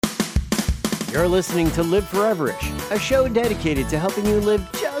You're listening to Live Foreverish, a show dedicated to helping you live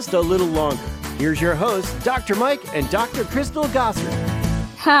just a little longer. Here's your host, Dr. Mike and Dr. Crystal Gossard.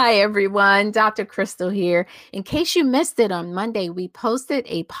 Hi, everyone. Dr. Crystal here. In case you missed it on Monday, we posted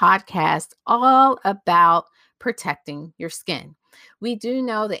a podcast all about protecting your skin. We do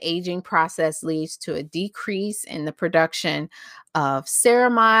know the aging process leads to a decrease in the production of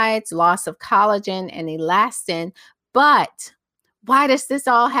ceramides, loss of collagen, and elastin. But why does this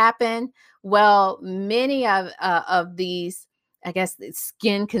all happen? Well, many of these, I guess,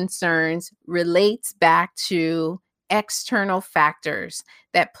 skin concerns relates back to external factors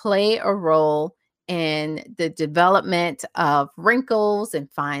that play a role in the development of wrinkles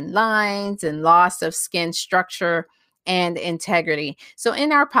and fine lines and loss of skin structure and integrity. So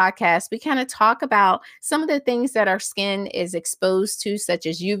in our podcast, we kind of talk about some of the things that our skin is exposed to, such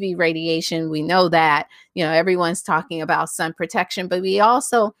as UV radiation. We know that, everyone's talking about sun protection, but we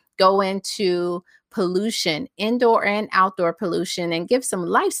also go into pollution, indoor and outdoor pollution, and give some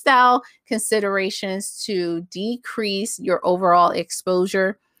lifestyle considerations to decrease your overall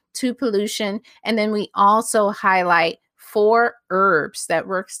exposure to pollution. And then we also highlight 4 herbs that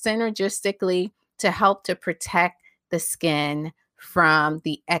work synergistically to help to protect the skin from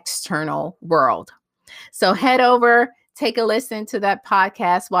the external world. So head over, take a listen to that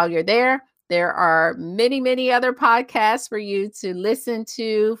podcast while you're there. There are many, many other podcasts for you to listen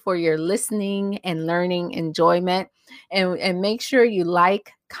to for your listening and learning enjoyment. And make sure you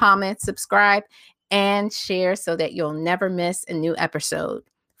like, comment, subscribe, and share so that you'll never miss a new episode.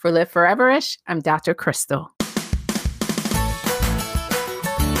 For Live Foreverish, I'm Dr. Crystal.